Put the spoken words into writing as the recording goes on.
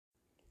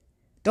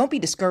Don't be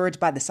discouraged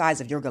by the size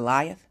of your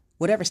Goliath.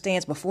 Whatever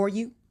stands before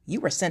you, you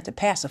were sent to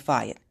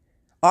pacify it.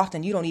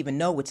 Often you don't even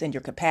know what's in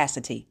your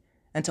capacity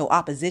until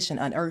opposition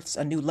unearths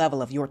a new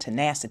level of your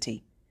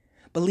tenacity.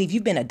 Believe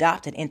you've been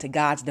adopted into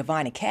God's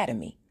divine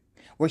academy,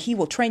 where he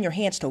will train your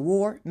hands to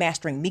war,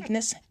 mastering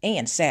meekness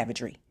and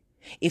savagery.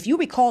 If you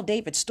recall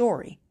David's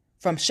story,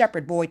 from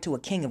shepherd boy to a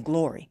king of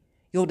glory,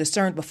 you'll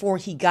discern before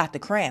he got the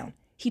crown,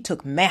 he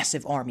took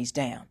massive armies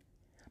down.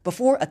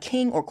 Before a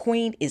king or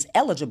queen is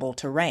eligible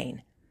to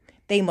reign,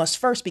 they must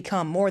first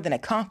become more than a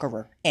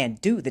conqueror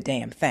and do the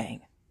damn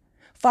thing.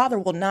 Father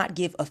will not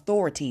give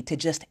authority to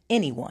just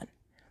anyone.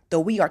 Though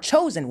we are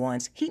chosen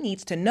ones, he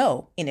needs to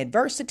know in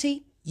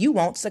adversity, you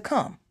won't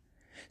succumb.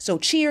 So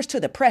cheers to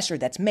the pressure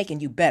that's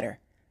making you better.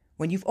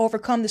 When you've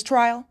overcome this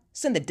trial,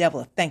 send the devil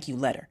a thank you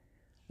letter.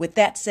 With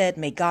that said,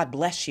 may God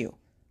bless you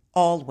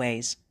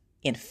always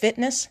in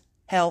fitness,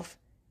 health,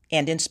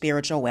 and in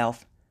spiritual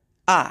wealth.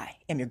 I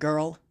am your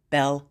girl,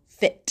 Belle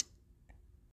Fit.